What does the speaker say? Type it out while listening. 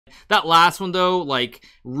That last one though, like,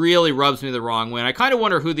 really rubs me the wrong way. And I kind of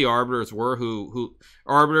wonder who the arbiters were, who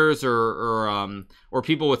arbiters or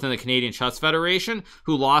people within the Canadian Chess Federation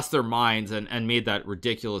who lost their minds and made that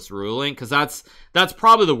ridiculous ruling, because that's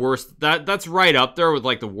probably the worst. That's right up there with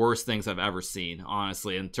like the worst things I've ever seen,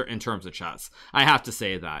 honestly, in terms of chess. I have to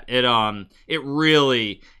say that it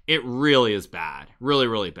really is bad,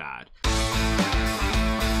 really bad.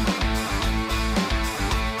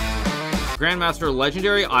 Grandmaster are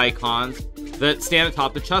legendary icons that stand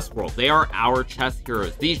atop the chess world. They are our chess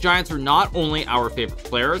heroes. These giants are not only our favorite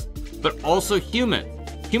players, but also humans.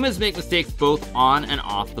 Humans make mistakes both on and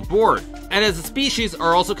off the board, and as a species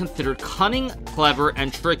are also considered cunning, clever,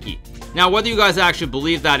 and tricky. Now, whether you guys actually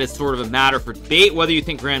believe that is sort of a matter for debate. Whether you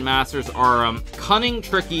think grandmasters are cunning,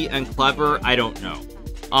 tricky, and clever, I don't know.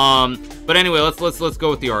 But anyway, let's go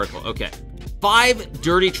with the article. Okay, 5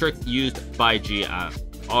 dirty tricks used by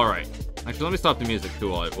GM. All right. Actually, let me stop the music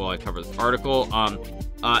too while I cover this article.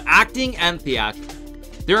 Acting and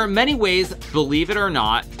theatrics. There are many ways, believe it or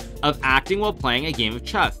not, of acting while playing a game of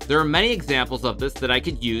chess. There are many examples of this that I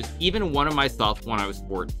could use, even one of myself when I was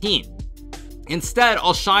 14. Instead,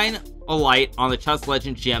 I'll shine a light on the chess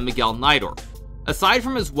legend GM Miguel Najdorf. Aside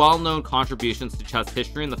from his well-known contributions to chess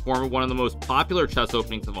history in the form of one of the most popular chess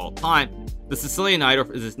openings of all time, the Sicilian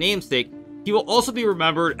Najdorf is his namesake, he will also be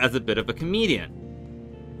remembered as a bit of a comedian.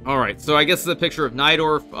 Alright, so I guess it's a picture of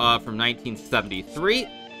Najdorf from 1973.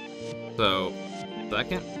 So,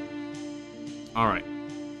 second. Alright.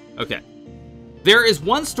 Okay. There is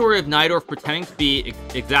one story of Najdorf pretending to be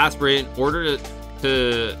exasperated in order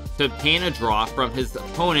to obtain a draw from his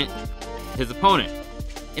opponent.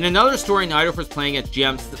 In another story, Najdorf was playing against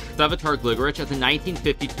GM Savitar Gligorich at the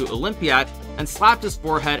 1952 Olympiad and slapped his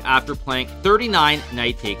forehead after playing 39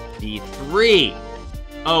 knight takes d3.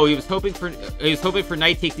 Oh, he was hoping for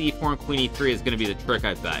knight takes e4 and queen e3 is going to be the trick,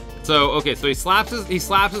 I bet. So, okay, so he slaps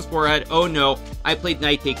his forehead. Oh no, I played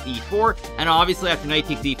knight takes e4, and obviously after knight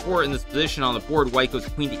takes e4 in this position on the board, white goes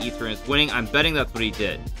queen to e3 and is winning. I'm betting that's what he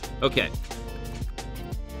did. Okay.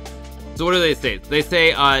 So what do they say? They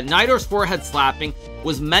say Najdorf's forehead slapping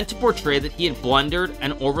was meant to portray that he had blundered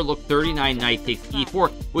and overlooked 39 knight takes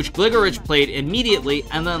e4, which Gligorich played immediately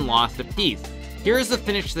and then lost a piece. Here is the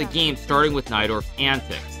finish to the game, starting with Najdorf's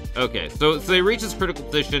antics. Okay, so they reach this critical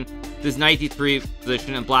position, this knight d3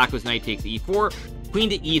 position, and black was knight takes e4, queen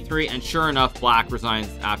to e3, and sure enough, black resigns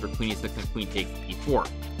after queen e6 and queen takes e4.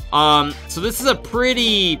 So this is a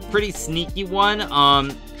pretty sneaky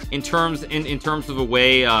one. In terms of a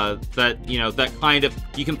way that, you know, that kind of,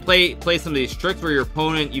 you can play some of these tricks where your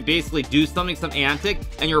opponent, you basically do something, some antic,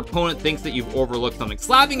 and your opponent thinks that you've overlooked something.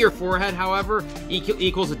 Slapping your forehead, however,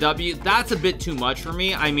 equals a W. That's a bit too much for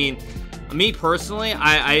me. I mean, me personally,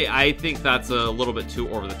 I think that's a little bit too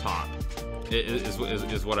over the top,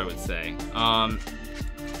 is what I would say.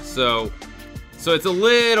 So it's a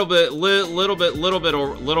little bit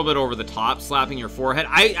over the top, slapping your forehead.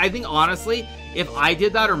 I think honestly, if I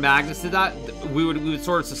did that or Magnus did that, we would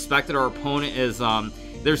sort of suspect that our opponent is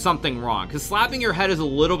there's something wrong, because slapping your head is a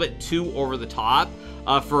little bit too over the top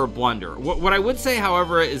for a blunder. What I would say,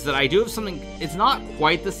 however, is that I do have something. It's not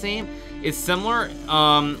quite the same. It's similar,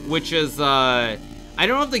 which is I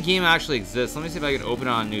don't know if the game actually exists. Let me see if I can open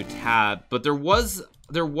it on a new tab. But there was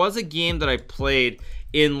a game that I played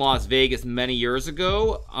in Las Vegas many years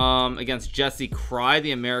ago against Jesse Cry,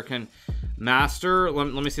 the American master. Let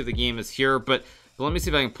me see if the game is here, but let me see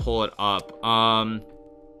if I can pull it up.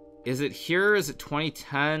 Is it here? Is it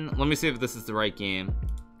 2010? Let me see if this is the right game.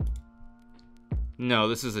 No,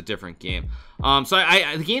 this is a different game. So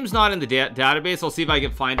the game's not in the database. I'll see if I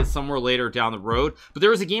can find it somewhere later down the road. But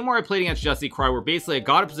there was a game where I played against Jesse Cry where basically I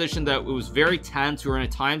got a position that it was very tense. We were in a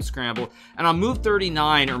time scramble, and on move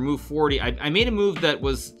 39 or move 40, I made a move that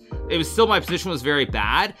was, it was still, my position was very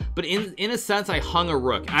bad, but in a sense I hung a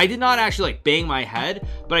rook. And I did not actually like bang my head,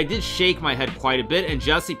 but I did shake my head quite a bit, and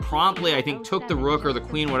Jesse promptly, I think, took the rook or the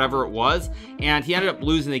queen, whatever it was, and he ended up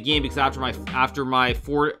losing the game because after my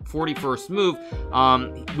 41st move,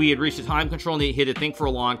 we had reached a time control, and he had to think for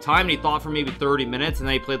a long time, and he thought for maybe 30 minutes, and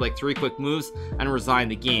then he played like 3 quick moves and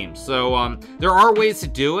resigned the game. So there are ways to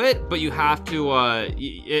do it, but you have to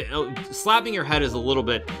slapping your head is a little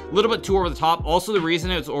bit too over the top. Also, the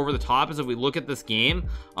reason it's over the top is if we look at this game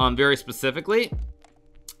very specifically,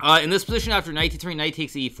 in this position after knight d3, knight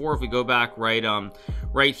takes e4, if we go back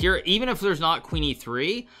right here, even if there's not queen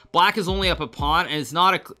e3, black is only up a pawn, and it's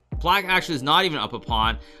not a, black actually is not even up a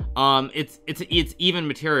pawn. It's even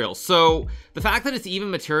material. So the fact that it's even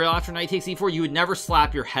material after knight takes e4, you would never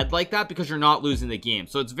slap your head like that because you're not losing the game.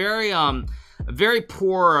 So it's very very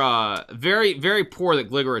poor very poor that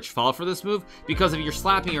Gligorich fell for this move, because if you're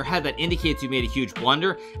slapping your head, that indicates you made a huge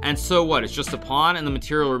blunder, and so what, it's just a pawn and the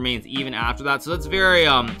material remains even after that. So that's very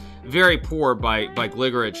very poor by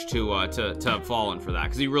Gligorich to have fallen for that,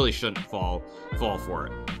 because he really shouldn't fall for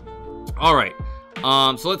it. All right,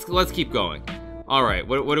 so let's keep going. All right,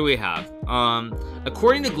 what do we have?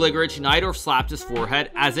 According to Gligorich, Najdorf slapped his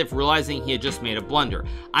forehead as if realizing he had just made a blunder.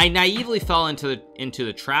 I naively fell into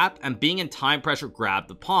the trap, and being in time pressure, grabbed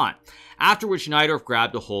the pawn. After which Najdorf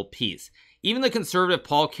grabbed a whole piece. Even the conservative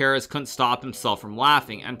Paul Keres couldn't stop himself from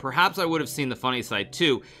laughing, and perhaps I would have seen the funny side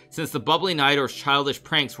too, since the bubbly Najdorf's childish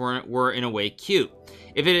pranks were in a way cute.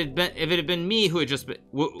 If it had been me who had just been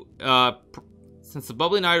since the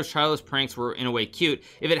bubbly Najdorf's childish pranks were in a way cute,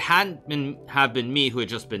 if it hadn't been me who had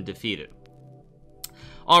just been defeated.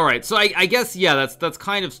 All right, so I guess, yeah, that's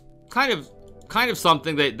kind of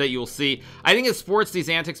something that you'll see. I think in sports, these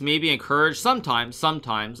antics may be encouraged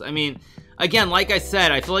sometimes. I mean, again, like I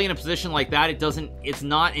said, I feel like in a position like that, it's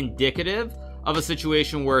not indicative of a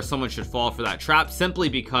situation where someone should fall for that trap, simply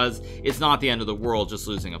because it's not the end of the world just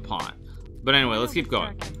losing a pawn. But anyway, let's keep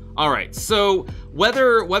going. All right, so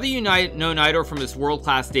whether you know Najdorf from his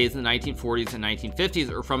world-class days in the 1940s and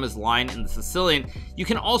 1950s, or from his line in the Sicilian, you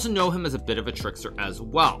can also know him as a bit of a trickster as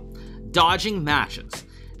well. Dodging matches.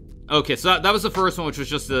 Okay, so that was the first one, which was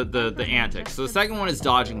just the antics. So the second one is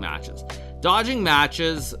dodging matches. Dodging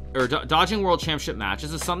matches, or dodging world championship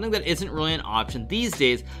matches, is something that isn't really an option these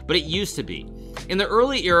days, but it used to be. In the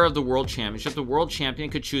early era of the world championship, the world champion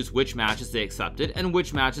could choose which matches they accepted and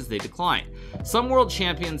which matches they declined. Some world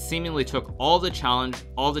champions seemingly took all the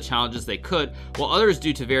challenges they could, while others,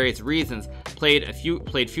 due to various reasons, played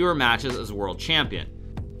fewer matches as world champion.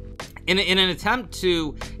 In an attempt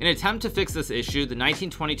to fix this issue, the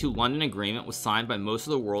 1922 London Agreement was signed by most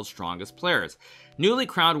of the world's strongest players. Newly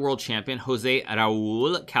crowned world champion Jose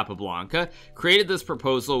Raul Capablanca created this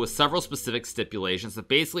proposal with several specific stipulations that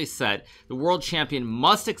basically said the world champion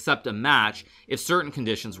must accept a match if certain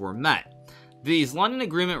conditions were met. These London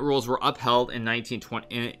Agreement rules were upheld in the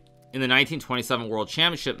 1927 World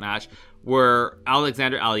Championship match, where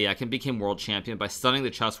Alexander Alekhine became world champion by stunning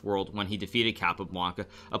the chess world when he defeated Capablanca,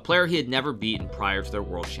 a player he had never beaten prior to their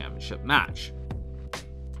world championship match.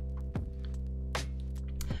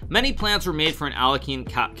 Many plans were made for an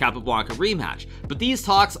Alekhine-Capablanca rematch, but these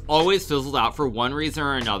talks always fizzled out for one reason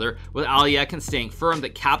or another, with Alekhine staying firm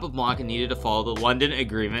that Capablanca needed to follow the London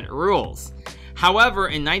Agreement rules. However,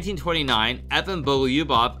 in 1929, Alekhine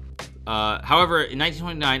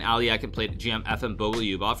played GM FM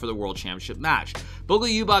Bogolyubov for the World Championship match.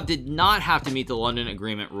 Bogolyubov did not have to meet the London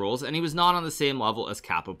Agreement rules, and he was not on the same level as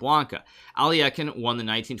Capablanca. Alekhine won the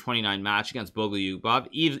 1929 match against Bogolyubov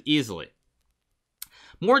easily.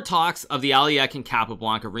 More talks of the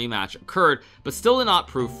Alekhine-Capablanca rematch occurred, but still did not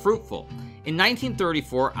prove fruitful. In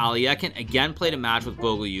 1934, Alekhine again played a match with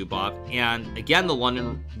Bogolyubov, and again the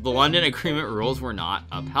London Agreement rules were not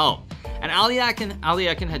upheld. And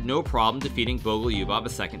Alekhine had no problem defeating Bogolyubov a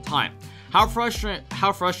second time. How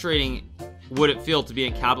frustrating would it feel to be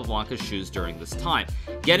in Capablanca's shoes during this time?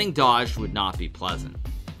 Getting dodged would not be pleasant.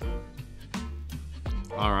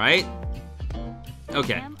 Alright.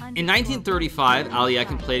 Okay. In 1935,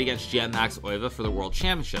 Alekhine played against GM Max Oiva for the World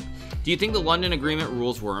Championship. Do you think the London Agreement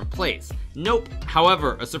rules were in place? Nope.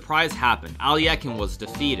 However, a surprise happened. Alekhine was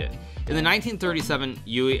defeated. In the 1937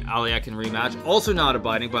 Alekhine rematch, also not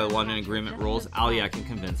abiding by the London Agreement rules, Alekhine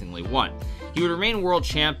convincingly won. He would remain world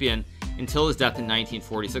champion until his death in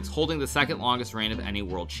 1946, holding the second longest reign of any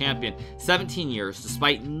world champion, 17 years,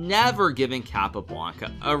 despite never giving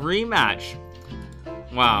Capablanca a rematch.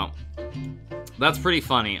 Wow. That's pretty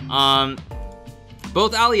funny.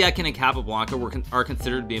 Both Alekhine and Capablanca are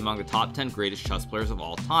considered to be among the top 10 greatest chess players of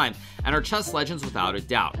all time, and are chess legends without a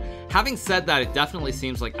doubt. Having said that, it definitely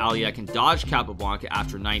seems like Alekhine dodged Capablanca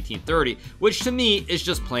after 1930, which to me is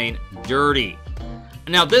just plain dirty.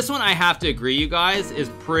 Now, this one I have to agree, you guys, is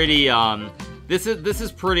pretty, this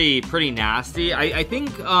is pretty nasty. I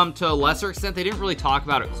think, to a lesser extent, they didn't really talk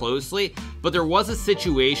about it closely, but there was a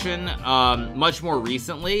situation, much more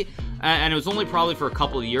recently, and it was only probably for a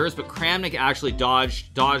couple of years, but Kramnik actually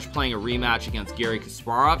dodged playing a rematch against Garry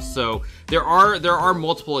Kasparov. So there are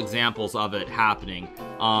multiple examples of it happening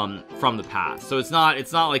from the past. So it's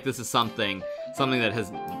not like this is something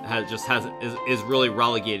that is really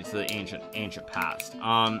relegated to the ancient past.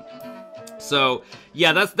 So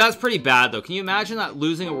yeah, that's pretty bad though. Can you imagine that,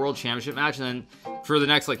 losing a world championship match and then for the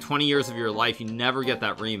next like 20 years of your life you never get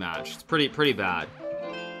that rematch? It's pretty bad.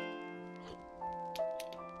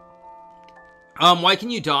 Why can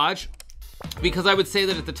you dodge? because I would say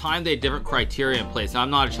that at the time they had different criteria in place. Now, I'm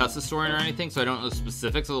not a chess historian or anything, so I don't know the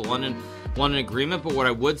specifics of the London Agreement, but what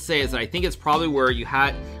I would say is that I think it's probably where you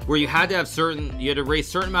had to have you had to raise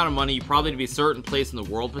certain amount of money, you probably to be a certain place in the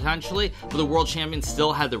world potentially, but the world champion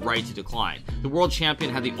still had the right to decline. The world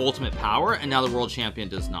champion had the ultimate power, and now the world champion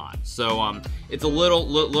does not. So it's a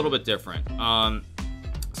little bit different.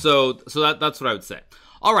 So that's what I would say.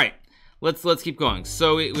 All right. Let's keep going.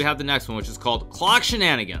 So we have the next one, which is called Clock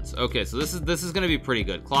Shenanigans. Okay, so this is going to be pretty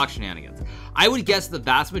good. Clock Shenanigans. I would guess the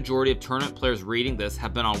vast majority of tournament players reading this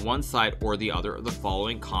have been on one side or the other of the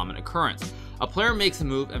following common occurrence. A player makes a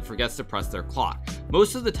move and forgets to press their clock.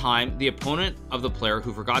 Most of the time, the opponent of the player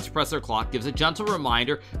who forgot to press their clock gives a gentle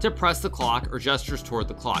reminder to press the clock or gestures toward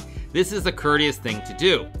the clock. This is a courteous thing to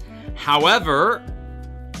do. However,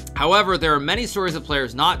 there are many stories of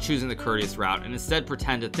players not choosing the courteous route and instead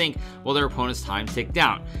pretend to think while their opponent's time tick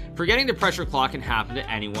down. Forgetting to press your clock can happen to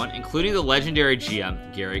anyone, including the legendary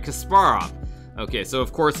GM, Garry Kasparov. Okay, so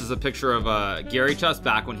of course there's a picture of Garry Chess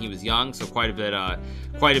back when he was young, so quite a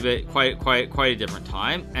different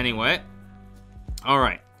time. Anyway, all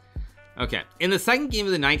right. Okay, in the second game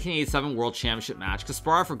of the 1987 World Championship match,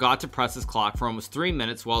 Kasparov forgot to press his clock for almost 3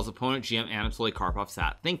 minutes while his opponent GM Anatoly Karpov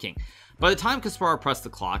sat thinking. By the time Kasparov pressed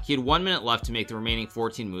the clock, he had 1 minute left to make the remaining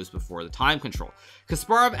 14 moves before the time control.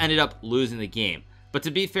 Kasparov ended up losing the game, but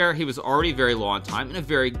to be fair, he was already very low on time in a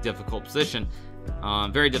very difficult position.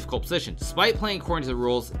 Despite playing according to the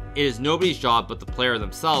rules, it is nobody's job but the player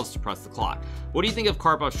themselves to press the clock. What do you think of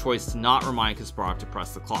Karpov's choice to not remind Kasparov to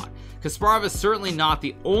press the clock? Kasparov is certainly not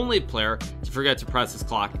the only player to forget to press his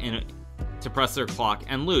clock to press their clock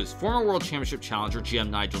and lose. Former World Championship challenger GM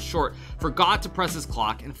Nigel Short forgot to press his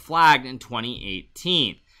clock and flagged in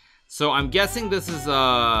 2018. So I'm guessing this is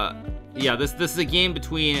this is a game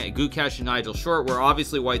between Gukesh and Nigel Short, where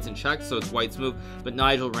obviously White's in check, so it's White's move, but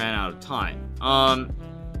Nigel ran out of time.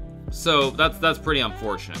 So that's pretty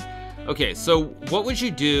unfortunate. Okay, so what would you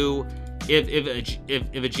do if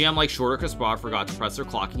a GM like Short or Kasparov forgot to press their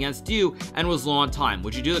clock against you and was low on time?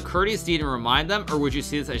 Would you do the courteous deed and remind them, or would you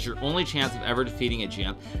see this as your only chance of ever defeating a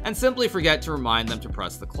GM and simply forget to remind them to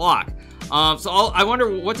press the clock? I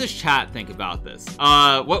wonder, what does chat think about this?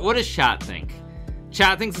 What does chat think?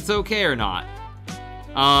 Chat thinks it's okay or not?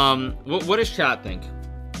 What does chat think?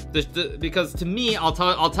 Because to me, I'll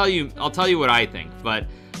tell you what I think, but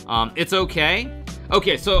it's okay.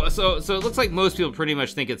 Okay, so it looks like most people pretty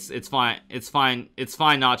much think it's fine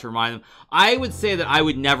not to remind them. I would say that I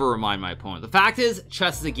would never remind my opponent. The fact is,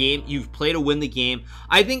 chess is a game. You've played to win the game.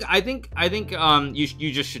 I think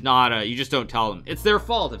you just should not. You just don't tell them. It's their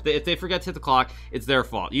fault if they forget to hit the clock. It's their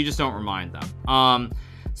fault. You just don't remind them.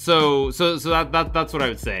 So that's what I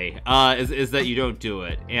would say. Is that you don't do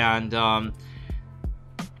it. And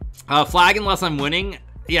flag unless I'm winning.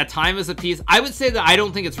 Yeah, time is a piece. I would say that I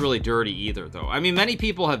don't think it's really dirty either, though. I mean, many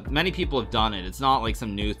people have done it. It's not like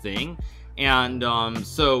some new thing. And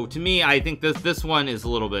so to me, I think this one is a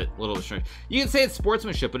little bit strange. You can say it's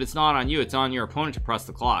sportsmanship, but it's not on you. It's on your opponent to press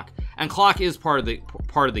the clock. And clock is part of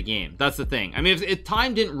the game. That's the thing. I mean, if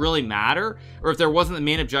time didn't really matter, or if there wasn't the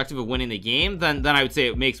main objective of winning the game, then I would say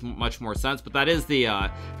it makes much more sense. But that is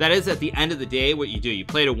at the end of the day what you do. You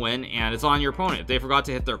play to win, and it's on your opponent. If they forgot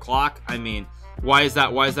to hit their clock, I mean, why is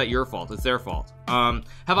that your fault? It's their fault. Have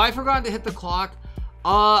I forgotten to hit the clock?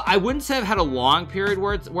 I wouldn't say I've had a long period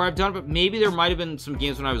where I've done it, but maybe there might have been some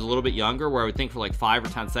games when I was a little bit younger where I would think for like 5 or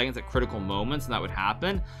 10 seconds at critical moments, and that would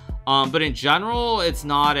happen. But in general, it's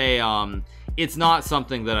not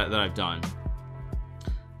something that I've done.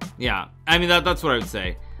 Yeah, I mean that's what I would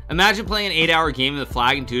say. Imagine playing an 8-hour game in the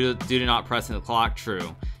flag and due to not pressing the clock.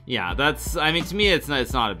 True. Yeah, I mean, to me, it's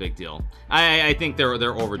not a big deal. I think they're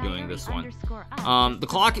overdoing this one.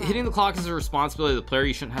 Hitting the clock is a responsibility of the player.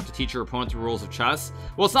 You shouldn't have to teach your opponent the rules of chess.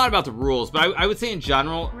 Well, it's not about the rules, but I would say in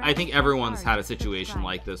general, I think everyone's had a situation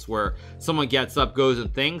like this where someone gets up, goes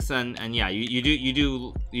and thinks, and yeah, you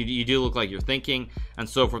do look like you're thinking and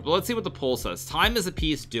so forth. But let's see what the poll says. Time is a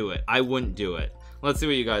piece. Do it. I wouldn't do it. Let's see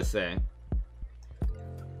what you guys say.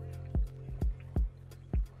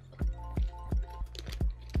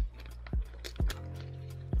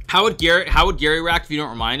 How would Garry react if you don't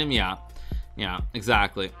remind him? Yeah,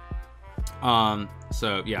 exactly.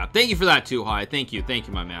 So yeah, thank you for that too, Hi. Thank you,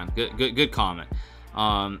 my man. Good comment.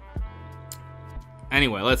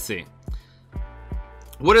 Anyway, let's see.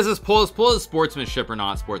 What is this poll? This poll is sportsmanship or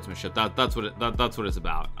not sportsmanship. That's what it's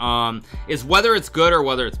about. Is whether it's good or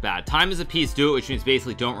whether it's bad. Time is a piece. Do it, which means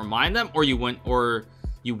basically don't remind them, or you wouldn't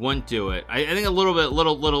do it. I think a little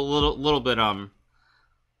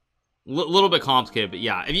bit complicated, but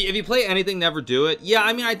yeah, if you play anything, never do it. Yeah,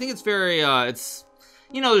 I mean, I think it's very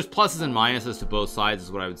you know, there's pluses and minuses to both sides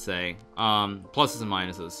is what I would say. Pluses and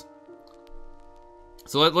minuses.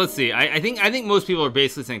 So let's see. I think most people are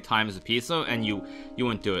basically saying time is a piece, though, and you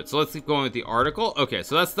wouldn't do it. So let's keep going with the article. Okay,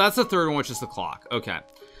 so that's the third one, which is the clock. Okay.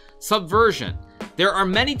 Subversion. There are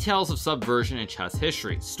many tales of subversion in chess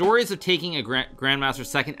history. Stories of taking a grandmaster's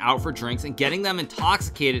second out for drinks and getting them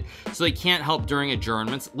intoxicated so they can't help during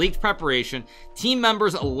adjournments, leaked preparation, team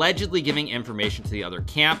members allegedly giving information to the other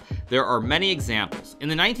camp. There are many examples. In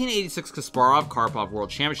the 1986 Kasparov-Karpov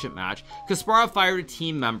World Championship match, Kasparov fired a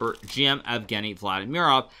team member, GM Evgeny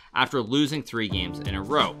Vladimirov, after losing 3 games in a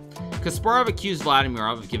row. Kasparov accused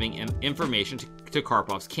Vladimirov of giving information to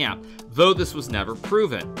Karpov's camp, though this was never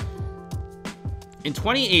proven. In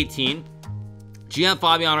 2018, GM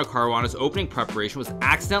Fabiano Caruana's opening preparation was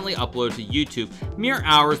accidentally uploaded to YouTube mere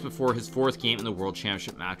hours before his 4th game in the World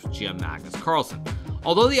Championship match with GM Magnus Carlsen.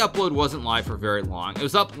 Although the upload wasn't live for very long, it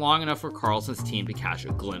was up long enough for Carlsen's team to catch a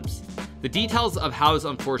glimpse. The details of how his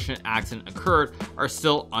unfortunate accident occurred are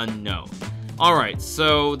still unknown. Alright,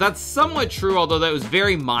 so that's somewhat true, although that was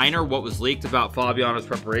very minor what was leaked about Fabiano's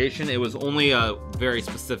preparation. It was only a very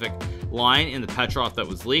specific line in the Petrov that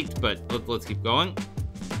was leaked, but let's keep going.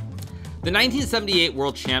 The 1978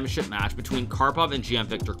 World Championship match between Karpov and GM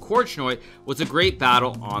Viktor Korchnoi was a great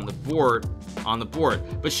battle on the board,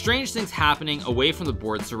 but strange things happening away from the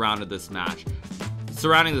board surrounding this match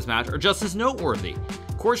are just as noteworthy.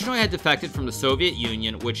 Korchnoi had defected from the Soviet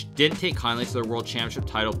Union, which didn't take kindly to the World Championship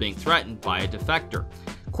title being threatened by a defector.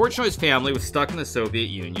 Korchnoi's family was stuck in the Soviet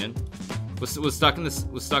Union.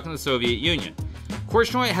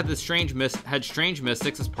 Korchnoi had strange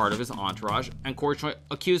mystics as part of his entourage, and Korchnoi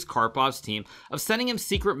accused Karpov's team of sending him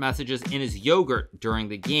secret messages in his yogurt during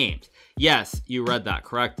the games. Yes, you read that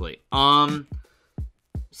correctly. Someone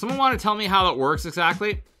want to tell me how that works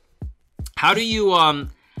exactly? How do you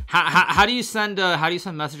how do you send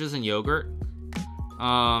messages in yogurt?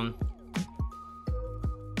 I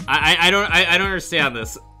don't understand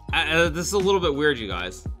this. This is a little bit weird, you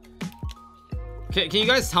guys. Can you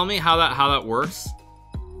guys tell me how that works?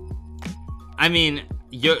 I mean,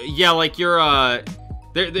 yeah, like you're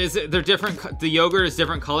they're different. The yogurt is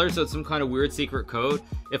different colors, so it's some kind of weird secret code.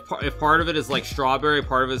 If part of it is like strawberry,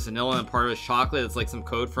 part of it is vanilla, and part of it is chocolate, it's like some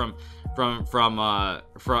code from the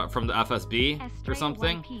FSB or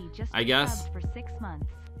something, I guess. For 6 months.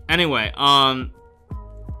 Anyway,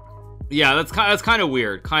 yeah, that's kind of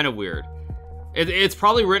weird. It's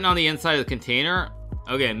probably written on the inside of the container.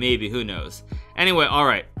 Okay, maybe, who knows. Anyway, all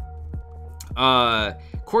right.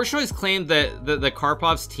 Korchnoi's claimed that the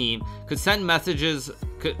Karpov's team could send messages,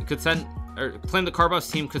 claimed the Karpov's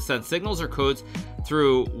team could send signals or codes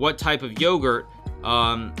through what type of yogurt,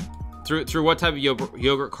 through what type of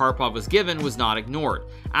yogurt Karpov was given was not ignored.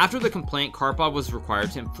 After the complaint, Karpov was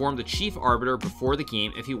required to inform the chief arbiter before the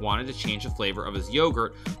game if he wanted to change the flavor of his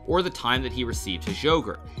yogurt or the time that he received his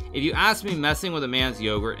yogurt. If you ask me, messing with a man's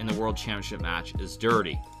yogurt in the World Championship match is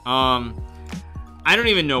dirty. I don't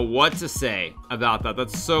even know what to say about that.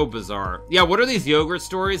 That's so bizarre. Yeah, what are these yogurt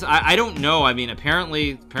stories? I don't know. I mean,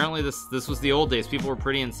 apparently this was the old days. People were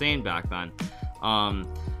pretty insane back then.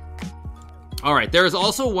 All right, there is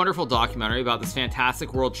also a wonderful documentary about this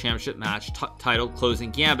fantastic World Championship match titled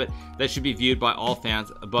Closing Gambit that should be viewed by all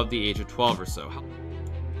fans above the age of 12 or so.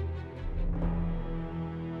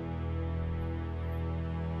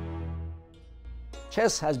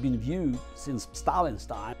 Chess has been viewed since Stalin's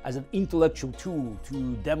time as an intellectual tool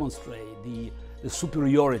to demonstrate the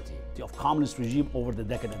superiority of communist regime over the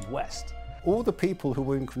decadent West. All the people who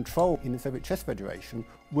were in control in the Soviet Chess Federation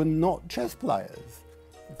were not chess players.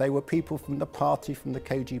 They were people from the party, from the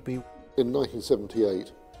KGB. In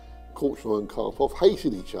 1978, Korchnoi and Karpov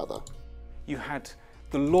hated each other. You had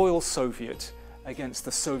the loyal Soviet against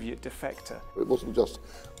the Soviet defector. It wasn't just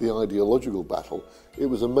the ideological battle, it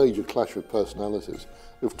was a major clash of personalities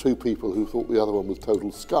of two people who thought the other one was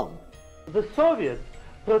total scum. The Soviets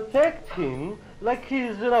protect him like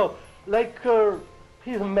he's, he's a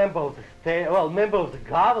member of the state, well, member of the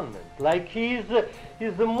government, like he's the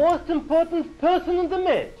most important person in the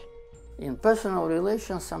match. In personal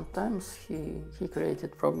relations, sometimes he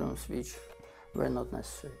created problems which were not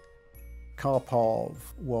necessary. Karpov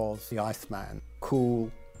was the Iceman, cool,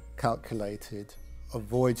 calculated,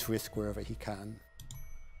 avoids risk wherever he can.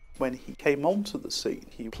 When he came onto the scene,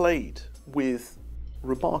 he played with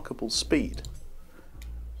remarkable speed.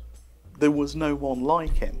 There was no one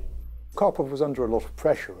like him. Karpov was under a lot of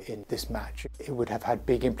pressure in this match. It would have had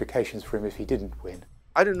big implications for him if he didn't win.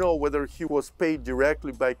 I don't know whether he was paid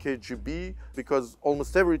directly by KGB, because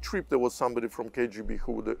almost every trip there was somebody from KGB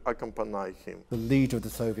who would accompany him. The leader of the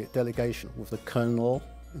Soviet delegation was the colonel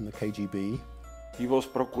in the KGB. He was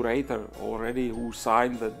procurator already who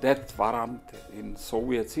signed the death warrant in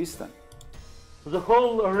Soviet system. The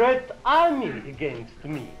whole Red Army against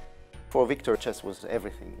me. For Victor, chess was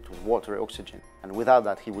everything. It was water, oxygen, and without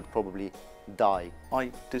that he would probably die.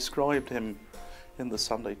 I described him in the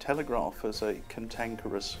Sunday Telegraph as a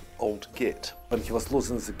cantankerous old git. When he was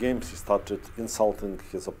losing the games, he started insulting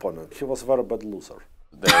his opponent. He was a very bad loser.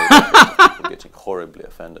 They were getting horribly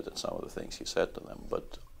offended at some of the things he said to them,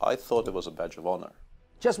 but I thought it was a badge of honor.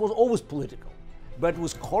 Chess was always political, but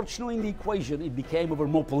with Korchnoi in the equation, it became ever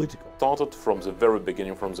more political. Started from the very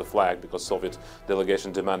beginning, from the flag, because Soviet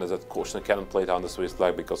delegation demanded that Korchnoi cannot play down the Swiss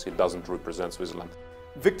flag because he doesn't represent Switzerland.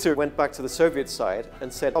 Victor went back to the Soviet side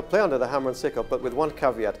and said, I'll play under the hammer and sickle, but with one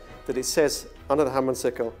caveat, that it says, under the hammer and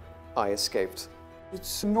sickle, I escaped.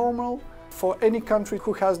 It's normal for any country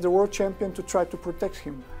who has the world champion to try to protect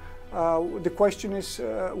him. The question is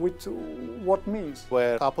with what means.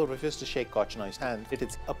 Where Karpov refused to shake Korchnoi's hand. It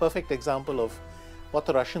is a perfect example of what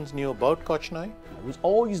the Russians knew about Korchnoi. With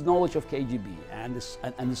all his knowledge of KGB and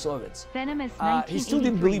the Soviets, Venomous he still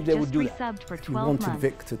didn't believe they would do that. For 12 He wanted months.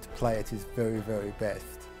 Victor to play at his very, very best,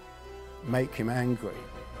 make him angry,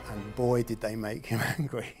 and boy did they make him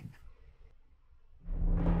angry.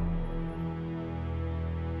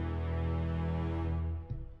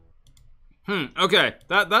 Okay,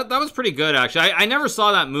 that was pretty good, actually. I never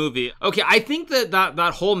saw that movie. Okay, I think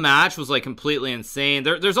that whole match was like completely insane.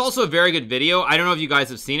 There's also a very good video. I don't know if you guys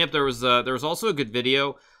have seen it. There was also a good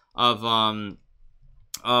video of what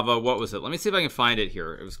was it? Let me see if I can find it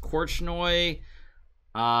here. It was Korchnoi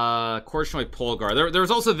Polgar. There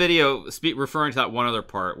was also a video referring to that one other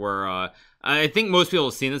part where I think most people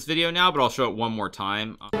have seen this video now, but I'll show it one more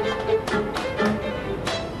time.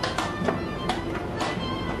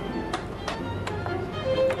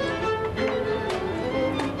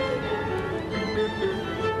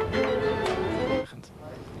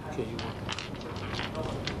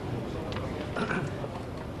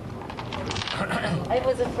 I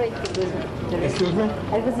was afraid to lose the respect.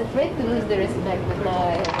 I was afraid to lose the respect, but now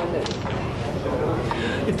I have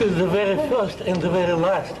understood. It is the very first and the very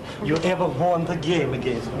last you ever won the game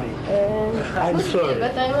against me. I'm sorry.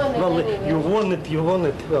 But I won it Well, anyway. you won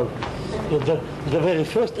it. Well, the very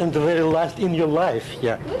first and the very last in your life,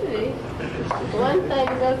 yeah. Could be. One time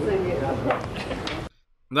is also good.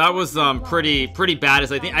 That was pretty bad.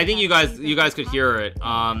 As I think you guys could hear it.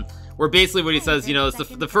 Where basically what he says, you know, it's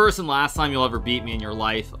the first and last time you'll ever beat me in your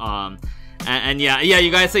life. And yeah, you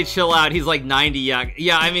guys say chill out. He's like 90.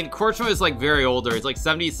 Yeah. I mean, Korchnoi is like very older. He's like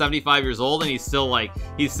 70, 75 years old, and he's still like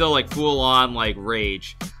full on like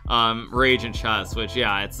rage in chess. Which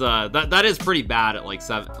yeah, it's that is pretty bad at like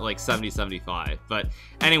 70, 75. But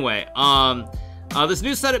anyway, this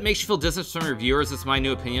new setup makes you feel distant from your viewers. It's my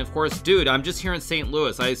new opinion, of course. Dude, I'm just here in St.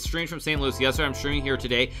 Louis. I streamed from St. Louis yesterday. I'm streaming here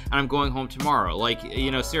today, and I'm going home tomorrow. Like,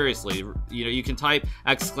 you know, seriously, you know, you can type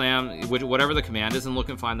exclam whatever the command is and look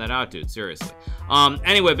and find that out, dude. Seriously.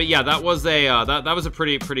 Anyway, but yeah, that was a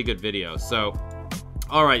pretty good video. So,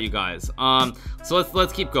 all right, you guys. So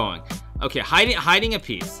let's keep going. Okay, hiding a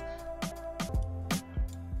piece.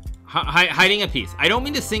 Hiding a piece. I don't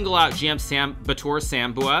mean to single out GM Batur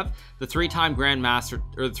Sambuev, the three-time Grandmaster,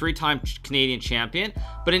 or the three-time Canadian champion,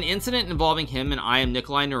 but an incident involving him and I am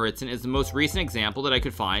Nikolai Naryzhyn is the most recent example that I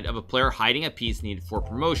could find of a player hiding a piece needed for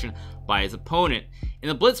promotion by his opponent. In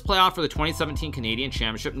the Blitz playoff for the 2017 Canadian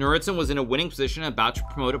Championship, Naryzhyn was in a winning position and about to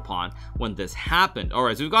promote a pawn when this happened.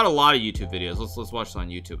 Alright, so we've got a lot of YouTube videos. Let's watch this on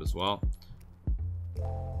YouTube as well.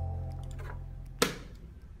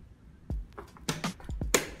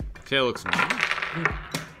 Okay, it looks normal.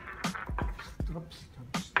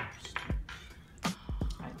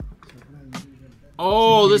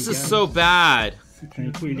 Oh, this is so bad. C'est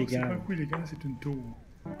un coup illégal. C'est pas un coup illégal, c'est une tour.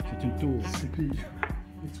 C'est une tour. C'est pire.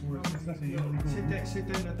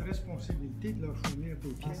 C'était notre responsabilité de leur fournir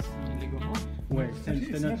d'autres pièces illégalement. Ouais, c'est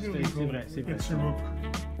vrai, c'est vrai.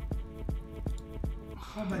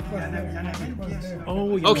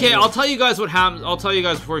 Okay, I'll tell you guys what happens. I'll tell you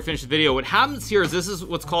guys before we finish the video. What happens here is this is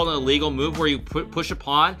what's called an illegal move, where you push a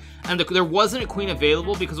pawn, and there wasn't a queen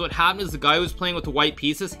available because what happened is the guy who was playing with the white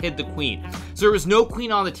pieces hid the queen. So there was no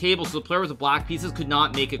queen on the table, so the player with the black pieces could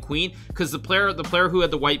not make a queen because the player who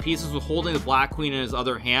had the white pieces was holding the black queen in his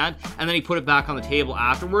other hand, and then he put it back on the table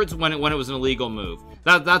afterwards when it was an illegal move.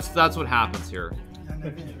 That's what happens here.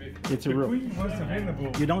 It's a rook.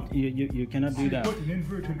 You cannot do that. Put an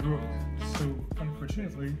inverted rook. So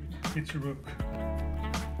unfortunately, it's a rook.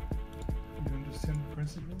 You understand the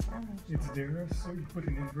principle? It's there, so you put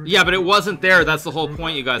an inverted. Yeah, but it wasn't there. That's the whole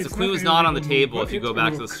point, you guys. The queen was not on the table if you go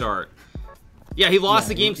back to the start. Yeah, he lost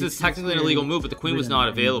the game because it's technically an illegal move, but the queen was not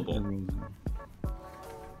available.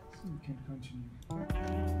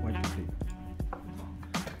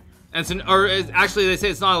 And so, or actually, they say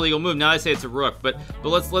it's not a legal move. Now they say it's a rook. But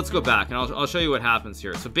let's go back, and I'll show you what happens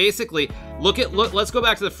here. So basically, let's go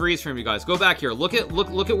back to the freeze frame, you guys. Go back here. Look at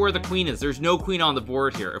where the queen is. There's no queen on the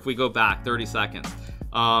board here. If we go back 30 seconds,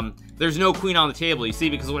 there's no queen on the table. You see,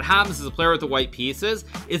 because what happens is the player with the white pieces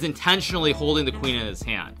is intentionally holding the queen in his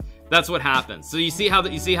hand. That's what happens. So you see how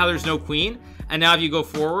there's no queen, and now if you go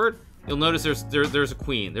forward, you'll notice there's a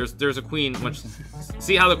queen. There's a queen.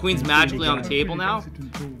 See how the queen's magically on the table now?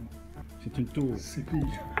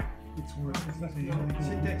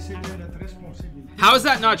 How is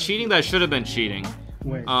that not cheating? That should have been cheating.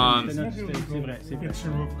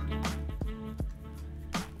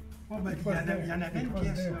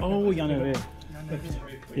 Oh, il y en avait.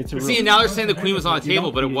 See, now they're saying the queen was on the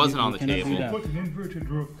table, but it wasn't on the table. You put an inverted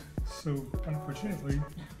rook, so unfortunately,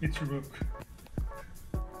 it's a rook.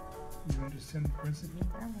 You understand the principle?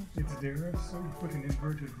 It's there, so you put an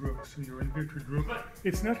inverted rook, so your inverted rook.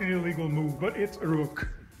 It's not an illegal move, but it's a rook.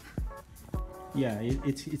 Yeah,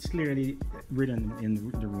 it's clearly written in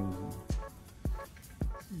the rules.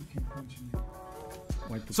 You can continue.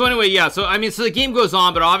 So anyway, yeah, so I mean, so the game goes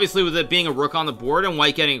on, but obviously with it being a rook on the board and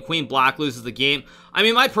white getting a queen, black loses the game. I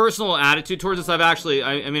mean, my personal attitude towards this, I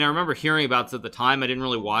remember hearing about this at the time. I didn't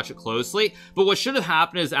really watch it closely, but what should have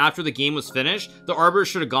happened is after the game was finished, the arbiter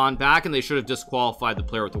should have gone back and they should have disqualified the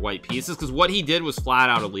player with the white pieces, because what he did was flat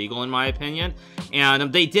out illegal in my opinion,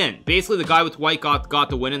 and they didn't. Basically, the guy with white got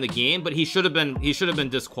the win in the game, but he should have been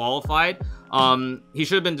disqualified. He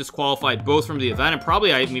should have been disqualified both from the event and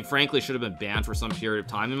probably, I mean, frankly, should have been banned for some period of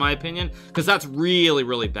time in my opinion, because that's really,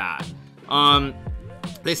 really bad.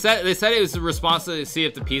 They said it was a response to see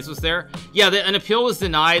if the piece was there. Yeah, an appeal was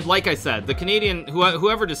denied. Like I said, the Canadian,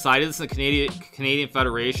 whoever decided this in the Canadian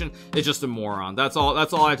Federation is just a moron. That's all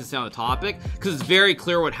I have to say on the topic, because it's very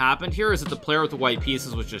clear what happened here is that the player with the white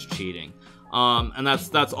pieces was just cheating. And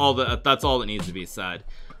that's all that needs to be said.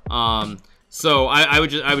 So I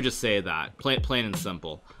would just say that plain and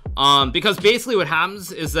simple. Because basically what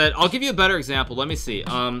happens is that I'll give you a better example. Let me see.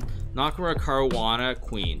 Nakamura Caruana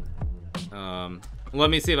Queen. Let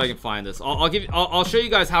me see if I can find this. I'll show you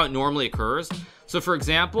guys how it normally occurs. So for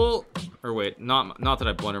example, or wait, not that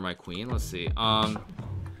I blunder my queen. Let's see. One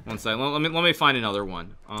second. Let me find another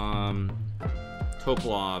one.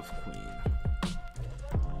 Topolov Queen.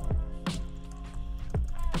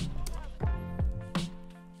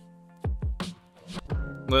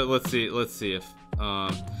 Let's see if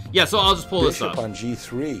yeah, so I'll just pull this up. Bishop on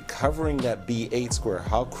g3, covering that b8 square.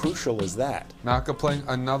 How crucial is that? Naka playing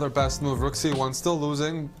another best move. Rook c1 still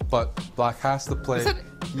losing, but black has to play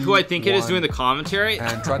who I think it is doing the commentary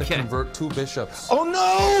and try to convert two bishops. Oh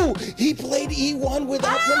no! He played e1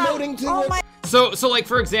 without promoting to it. So like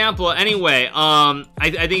for example, anyway, I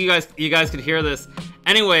think you guys could hear this.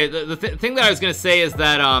 Anyway, the thing that I was going to say is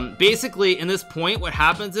that basically in this point what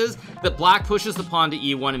happens is that black pushes the pawn to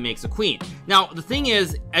e1 and makes a queen. Now the thing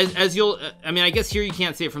is, as you'll, I mean, I guess here you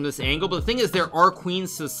can't see it from this angle, but the thing is there are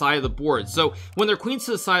queens to the side of the board. So when they're queens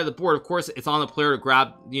to the side of the board, of course it's on the player to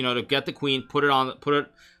grab, to get the queen,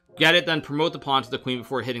 get it, then promote the pawn to the queen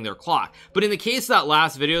before hitting their clock. But in the case of that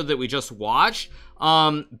last video that we just watched,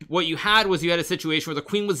 what you had a situation where the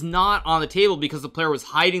queen was not on the table because the player was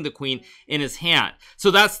hiding the queen in his hand.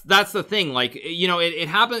 So that's the thing. Like,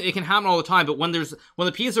 it can happen all the time, but when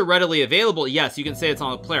the pieces are readily available, yes, you can say it's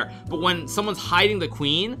on the player. But when someone's hiding the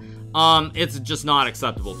queen, it's just not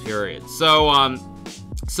acceptable, period. So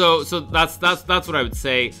that's what I would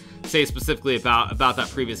say specifically about that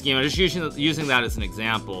previous game. I'm just using that as an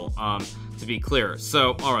example, to be clear.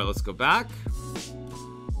 So, all right, let's go back.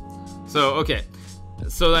 So, okay.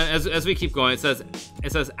 So then, as we keep going, it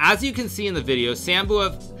says, as you can see in the video,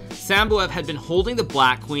 Sambuev had been holding the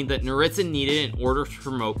black queen that Nuritsin needed in order to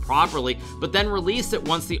promote properly, but then released it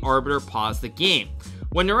once the arbiter paused the game.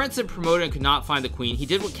 When Nuritsin promoted and could not find the queen, he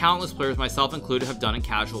did what countless players, myself included, have done in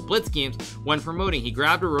casual blitz games when promoting. He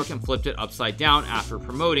grabbed a rook and flipped it upside down after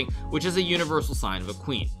promoting, which is a universal sign of a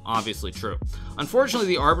queen. Obviously true. Unfortunately,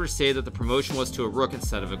 the arbiter stated that the promotion was to a rook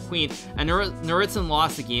instead of a queen, and Nuritsin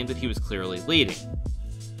lost the game that he was clearly leading.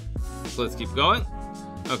 So let's keep going.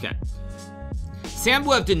 Okay.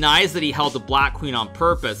 Sambuev denies that he held the black queen on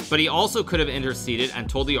purpose, but he also could have interceded and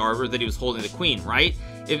told the arbiter that he was holding the queen, right?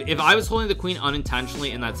 If I was holding the queen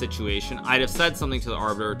unintentionally in that situation, I'd have said something to the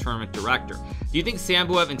arbiter or tournament director. Do you think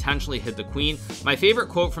Sambuev intentionally hit the queen? My favorite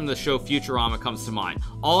quote from the show Futurama comes to mind.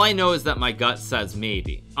 All I know is that my gut says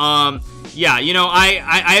maybe. Yeah,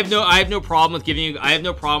 I have no problem with giving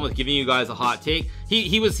you guys a hot take.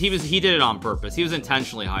 He did it on purpose. He was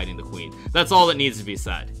intentionally hiding the queen. That's all that needs to be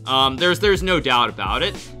said. There's no doubt about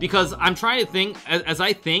it, because I'm trying to think, as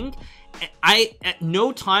I think, at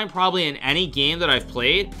no time probably in any game that I've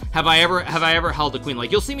played have I ever held a queen.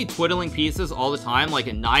 Like, you'll see me twiddling pieces all the time, like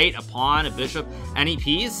a knight, a pawn, a bishop, any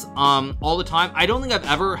piece, all the time. I don't think I've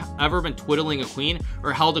ever been twiddling a queen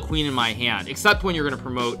or held a queen in my hand, except when you're going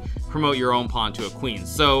to promote your own pawn to a queen.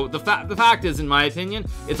 So the fact is, in my opinion,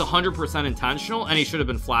 it's 100% intentional, and he should have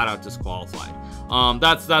been flat out disqualified.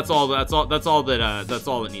 That's all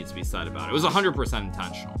that needs to be said about it. It was 100%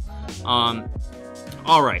 intentional.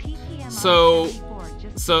 All right. So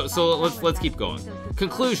let's keep going.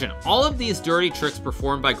 Conclusion: all of these dirty tricks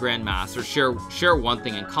performed by grandmasters share one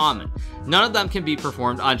thing in common. None of them can be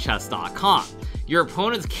performed on chess.com. Your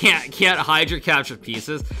opponents can't hide your captured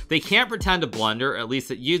pieces. They can't pretend to blunder, at least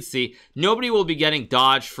that you'd see. Nobody will be getting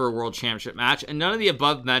dodged for a world championship match, and none of the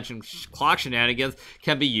above mentioned clock shenanigans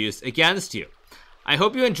can be used against you. I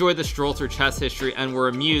hope you enjoyed the stroll through chess history and were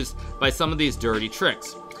amused by some of these dirty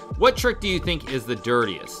tricks. What trick do you think is the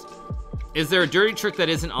dirtiest? Is there a dirty trick that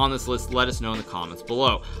isn't on this list? Let us know in the comments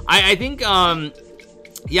below. I think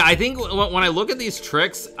yeah, I think when I look at these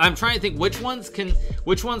tricks, I'm trying to think which ones can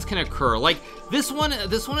occur. Like this one at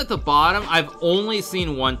the bottom, I've only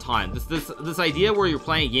seen one time. This idea where you're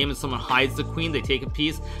playing a game and someone hides the queen, they take a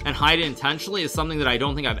piece and hide it intentionally, is something that I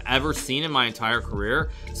don't think I've ever seen in my entire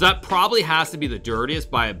career. So that probably has to be the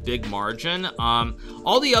dirtiest by a big margin.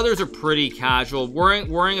 All the others are pretty casual.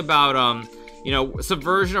 Worrying about you know,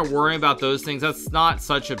 subversion or worrying about those things, that's not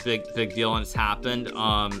such a big deal, and it's happened.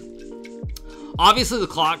 Obviously the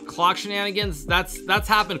clock shenanigans, that's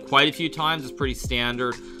happened quite a few times. It's pretty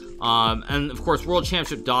standard. And of course, world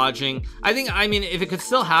championship dodging. I mean, if it could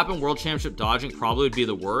still happen, world championship dodging probably would be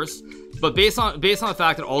the worst. But based on the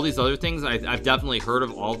fact that all these other things, I've definitely heard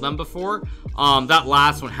of all of them before. That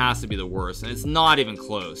last one has to be the worst, and it's not even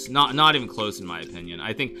close. Not even close in my opinion.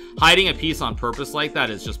 I think hiding a piece on purpose like that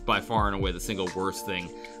is just by far and away the single worst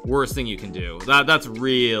thing you can do. That's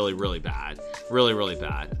really bad. Really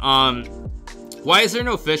bad. Why is there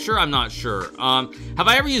no Fisher? I'm not sure. Have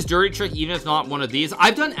I ever used dirty trick, even if not one of these?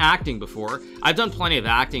 I've done acting before. I've done plenty of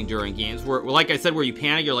acting during games where, like I said, where you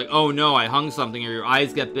panic, you're like, oh no, I hung something, or your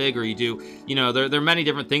eyes get big, or you do, you know, there are many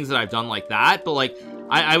different things that I've done like that, but like,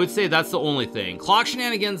 I would say that's the only thing. Clock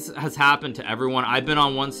shenanigans has happened to everyone. I've been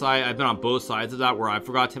on one side, I've been on both sides of that, where I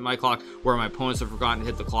forgot to hit my clock, where my opponents have forgotten to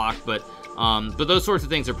hit the clock, but those sorts of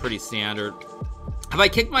things are pretty standard. Have I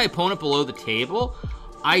kicked my opponent below the table?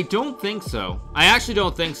 I don't think so. I actually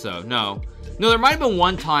don't think so. No, there might have been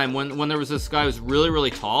one time when there was this guy who was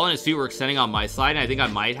really tall and his feet were extending on my side, and I think I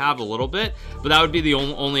might have a little bit, but that would be the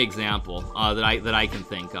only example that I can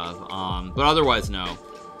think of. But otherwise, no.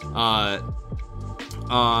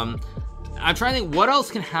 I'm trying to think what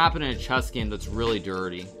else can happen in a chess game that's really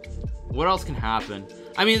dirty. What else can happen?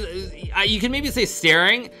 I mean, you can maybe say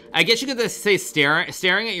staring. I guess you could say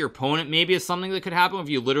staring at your opponent maybe is something that could happen if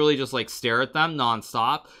you literally just like stare at them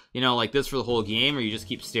nonstop, you know, like this for the whole game, or you just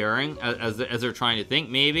keep staring as they're trying to think,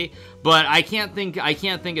 maybe. But I can't think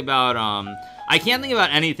about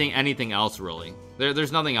anything else really.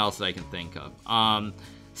 There's nothing else that I can think of.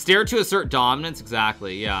 Stare to assert dominance,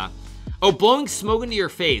 exactly, yeah. Oh, blowing smoke into your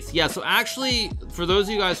face. Yeah, so actually, for those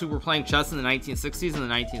of you guys who were playing chess in the 1960s and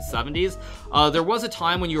the 1970s, there was a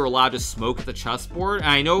time when you were allowed to smoke at the chessboard.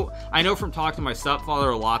 And I know from talking to my stepfather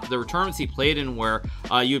a lot, that there were tournaments he played in where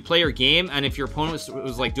you would play your game, and if your opponent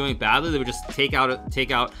was like doing badly, they would just take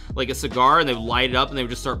out like a cigar, and they would light it up, and they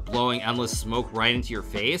would just start blowing endless smoke right into your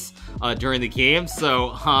face during the game.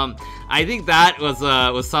 So I think that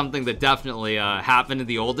was something that definitely happened in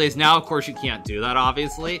the old days. Now, of course, you can't do that,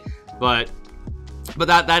 obviously. But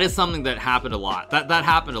that is something that happened a lot. That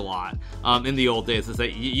happened a lot in the old days. Is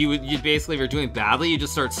that you basically, if you're doing badly, you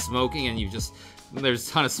just start smoking, and there's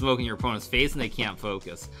a ton of smoke in your opponent's face, and they can't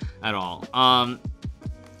focus at all.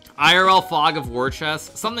 IRL fog of war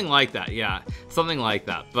chess, something like that. Yeah, something like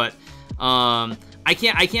that. But I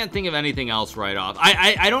can't think of anything else right off.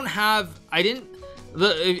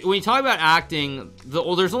 When you talk about acting,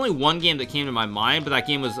 there's only one game that came to my mind, but that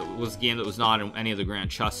game was a game that was not in any of the Grand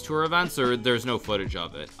Chess Tour events, or there's no footage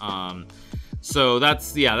of it. So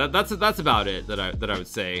that's about it that I would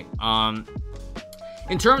say.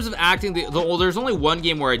 In terms of acting, there's only one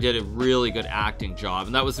game where I did a really good acting job,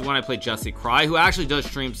 and that was when I played Jesse Cry, who actually does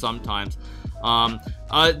stream sometimes.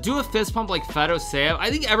 Do a fist pump like Fedoseev.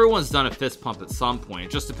 I think everyone's done a fist pump at some point.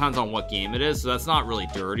 It just depends on what game it is, so that's not really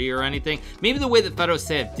dirty or anything. Maybe the way that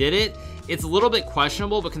Fedoseev did it, it's a little bit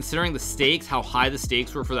questionable, but considering the stakes, how high the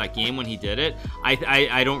stakes were for that game when he did it,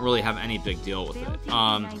 I don't really have any big deal with it.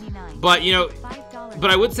 But you know,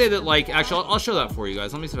 but I would say that, like, actually, I'll show that for you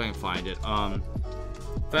guys. Let me see if I can find it.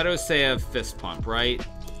 Fedoseev fist pump, right?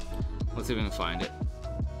 Let's see if we can find it.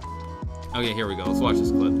 Okay, here we go. Let's watch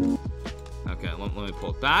this clip. Okay, let me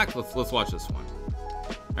pull it back. Let's watch this one.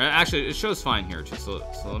 Actually, it shows fine here too. So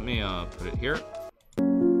let me put it here.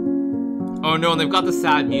 Oh no, and they've got the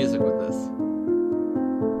sad music with this.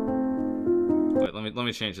 Wait, let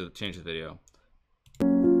me change the video.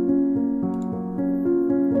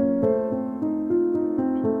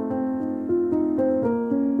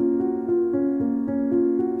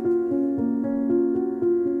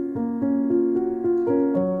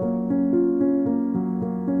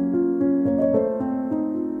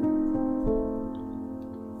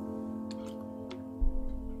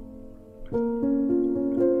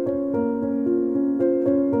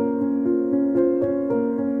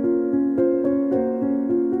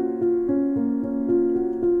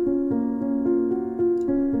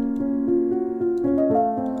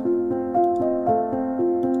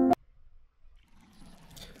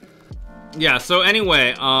 Yeah, so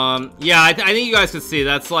anyway, yeah, I think you guys could see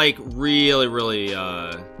that's like really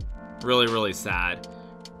sad.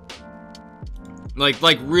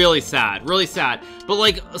 Like really sad, But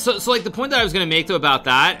like, so like the point that I was gonna make though about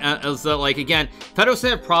that is that, like, again,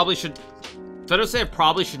 Fedoseev probably should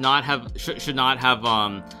not have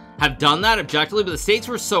done that objectively, but the stakes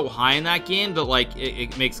were so high in that game that, like,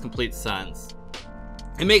 it makes complete sense.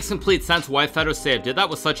 It makes complete sense why Fedoseev did that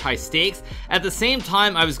with such high stakes. At the same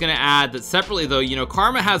time, I was going to add that separately, though, you know,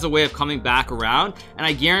 karma has a way of coming back around, and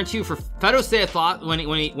I guarantee you, for Fedoseev thought when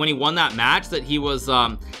he won that match that he was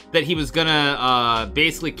gonna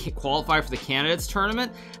basically qualify for the candidates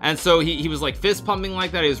tournament, and so he was like fist pumping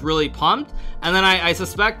like that. He was really pumped, and then I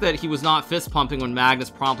suspect that he was not fist pumping when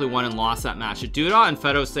Magnus promptly won and lost that match at Duda, and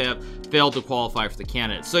Fedoseev failed to qualify for the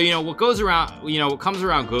candidates. So, you know, what goes around, you know, what comes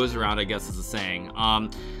around goes around, I guess is the saying.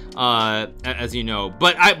 As you know,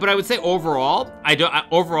 but I would say overall I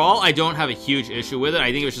don't have a huge issue with it.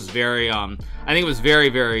 I think it was just very I think it was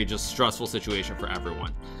very just stressful situation for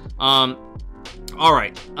everyone. All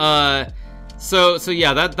right, so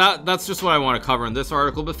yeah, that's just what I want to cover in this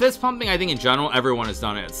article. But fist pumping, I think in general everyone has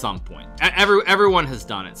done it at some point. Everyone has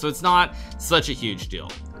done it, so it's not such a huge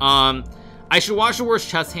deal. I should watch the worst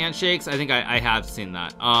chest handshakes. I think I have seen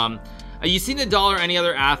that. You seen Nadal or any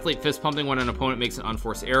other athlete fist pumping when an opponent makes an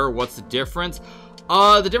unforced error? What's the difference?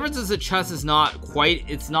 The difference is that chess is not quite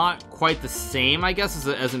the same, I guess,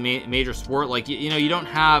 as a major sport. Like, you know, you don't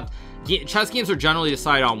have chess games are generally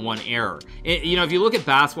decided on one error. You know, if you look at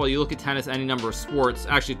basketball, you look at tennis, any number of sports.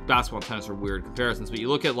 Actually, basketball and tennis are weird comparisons, but you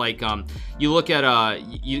look at like you look at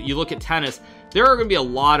tennis. There are going to be a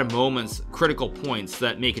lot of moments, critical points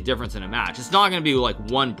that make a difference in a match. It's not going to be like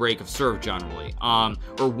one break of serve generally,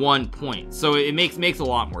 or 1 point. So it makes a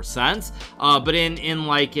lot more sense. But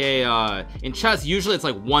in chess, usually it's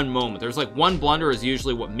like one moment. There's like one blunder is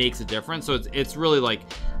usually what makes a difference. So it's really like,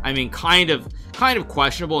 I mean, kind of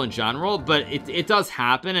questionable in general, but it does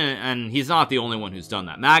happen, and he's not the only one who's done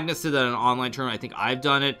that. Magnus did that in an online tournament. I think I've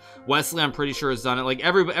done it. Wesley, I'm pretty sure, has done it. Like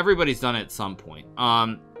everybody's done it at some point.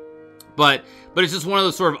 But it's just one of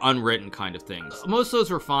those sort of unwritten kind of things. Most of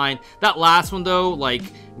those were fine. That last one, though, like,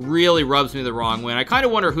 really rubs me the wrong way. And I kind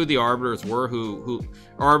of wonder who the arbiters were, who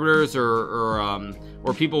arbiters or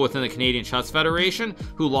people within the Canadian Chess Federation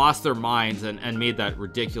who lost their minds and made that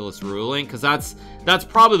ridiculous ruling. Because that's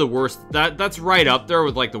probably the worst. That's right up there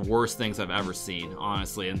with like the worst things I've ever seen,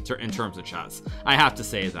 honestly, in terms of chess. I have to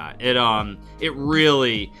say that it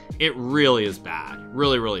really is bad,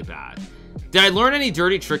 really bad. Did I learn any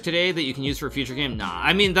dirty trick today that you can use for a future game? Nah,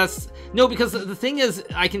 I mean, no, because the thing is,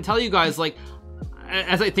 I can tell you guys, like,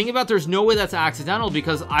 as I think about it, there's no way that's accidental,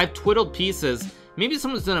 because I've twiddled pieces. Maybe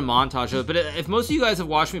someone's done a montage of it, but if most of you guys have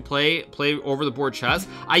watched me play over the board chess,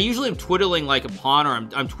 I usually am twiddling like a pawn, or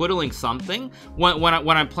I'm twiddling something when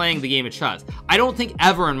I'm playing the game of chess. I don't think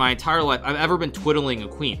ever in my entire life I've ever been twiddling a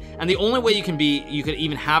queen. And the only way you could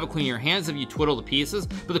even have a queen in your hands is if you twiddle the pieces,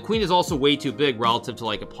 but the queen is also way too big relative to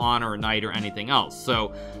like a pawn or a knight or anything else.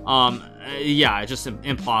 So, yeah, it's just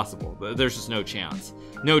impossible. There's just no chance.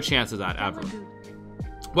 No chance of that ever.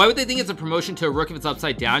 Why would they think it's a promotion to a rook if it's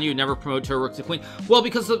upside down? You would never promote to a rook to queen. Well,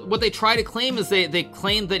 because what they try to claim is they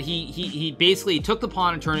claim that he basically took the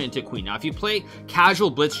pawn and turned it into a queen. Now, if you play casual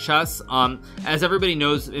blitz chess, as everybody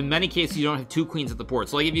knows, in many cases you don't have two queens at the board.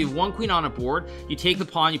 So like if you have one queen on a board, you take the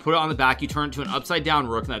pawn, you put it on the back, you turn it to an upside down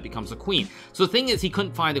rook, and that becomes a queen. So the thing is, he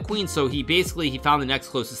couldn't find the queen, so he found the next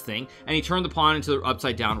closest thing, and he turned the pawn into the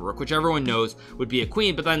upside down rook, which everyone knows would be a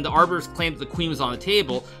queen. But then the arbiters claimed that the queen was on the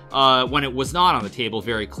table when it was not on the table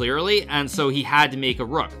very clearly, and so he had to make a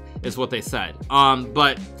rook, is what they said.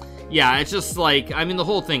 But yeah, it's just like, I mean, the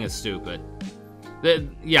whole thing is stupid.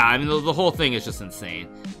 Yeah, I mean, the whole thing is just insane.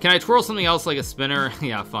 Can I twirl something else like a spinner?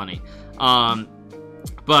 Yeah, funny.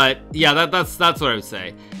 But yeah, that's what I would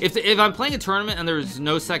say. If I'm playing a tournament and there's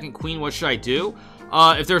no second queen, what should I do?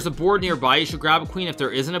 If there's a board nearby, you should grab a queen. If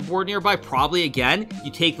there isn't a board nearby, probably again,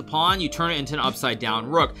 you take the pawn, you turn it into an upside down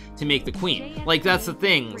rook to make the queen. Like, that's the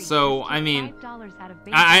thing. So, I mean,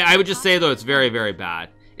 I would just say, though, it's very, very bad.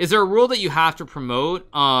 Is there a rule that you have to promote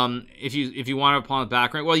if you want to pawn the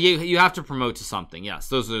back rank? Well, you have to promote to something. Yes,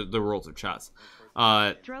 those are the rules of chess.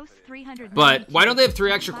 But why don't they have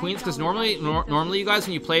 3 extra queens? Because normally you guys,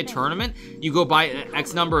 when you play a tournament, you go by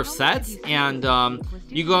X number of sets, and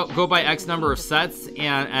you go by X number of sets,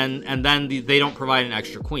 and then they don't provide an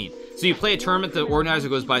extra queen. So you play a tournament, the organizer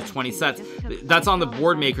goes by 20 sets. That's on the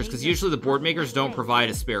board makers, because usually the board makers don't provide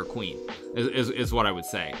a spare queen, is what I would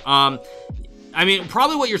say. I mean,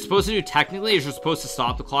 probably what you're supposed to do technically is you're supposed to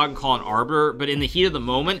stop the clock and call an arbiter, but in the heat of the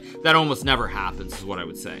moment, that almost never happens, is what I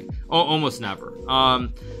would say. Almost never.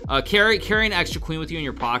 Carry an extra queen with you in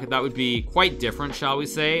your pocket. That would be quite different, shall we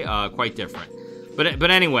say? Quite different. But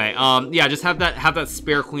anyway, yeah, just have that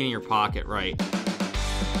spare queen in your pocket, right?